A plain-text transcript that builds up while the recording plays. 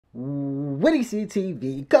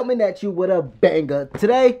WittyCTV coming at you with a banger.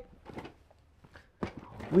 Today,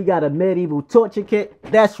 we got a medieval torture kit.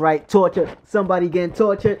 That's right, torture. Somebody getting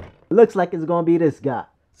tortured. Looks like it's gonna be this guy.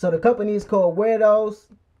 So the company is called Weirdos.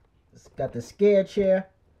 It's got the scare chair,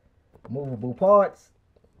 movable parts.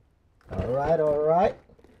 Alright.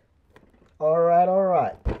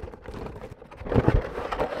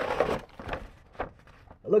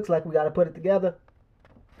 It looks like we gotta put it together.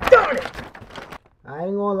 Darn it! I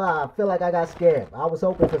ain't gonna lie, I feel like I got scared. I was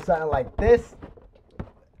hoping for something like this,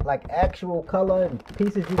 like actual color and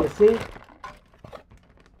pieces you can see.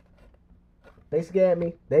 They scared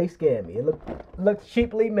me. It looked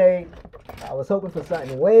cheaply made. I was hoping for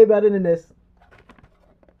something way better than this.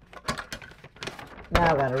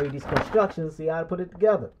 Now I gotta read these constructions, see how to put it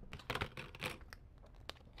together.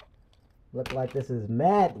 Look like this is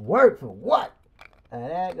mad work for what? And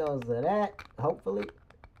that goes to that, hopefully.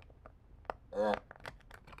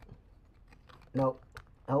 Nope.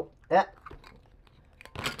 Yeah.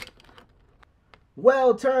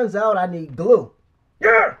 Well, turns out I need glue.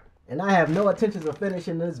 Yeah. And I have no intentions of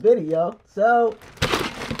finishing this video, so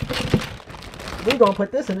we're gonna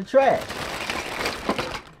put this in the trash.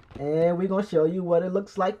 And we're gonna show you what it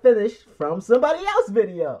looks like finished from somebody else's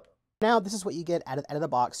video. Now, this is what you get out of the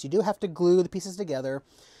box. You do have to glue the pieces together.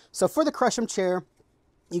 So for the Crush'em chair,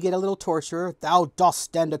 you get a little torture. Thou dost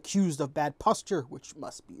stand accused of bad posture, which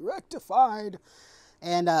must be rectified.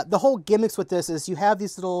 And the whole gimmicks with this is you have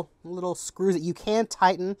these little screws that you can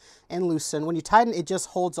tighten and loosen. When you tighten, it just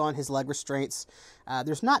holds on his leg restraints.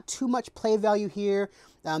 There's not too much play value here.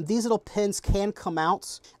 These little pins can come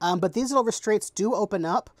out, but these little restraints do open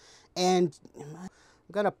up. And I'm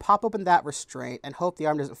going to pop open that restraint and hope the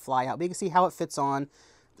arm doesn't fly out. But you can see how it fits on.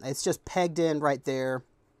 It's just pegged in right there.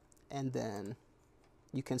 And then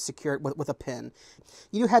you can secure it with a pin.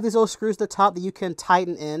 You do have these little screws at the top that you can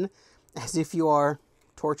tighten in as if you are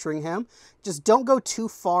torturing him. Just don't go too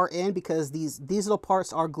far in because these little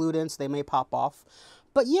parts are glued in, so they may pop off.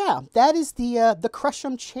 But yeah, that is the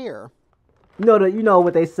Crush'em chair. You know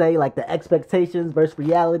what they say, like the expectations versus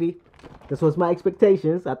reality. This was my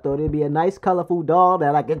expectations. I thought it'd be a nice, colorful doll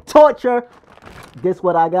that I could torture. Guess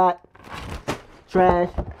what I got? Trash.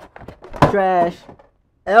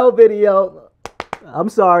 L video. I'm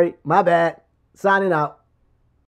sorry. My bad. Signing out.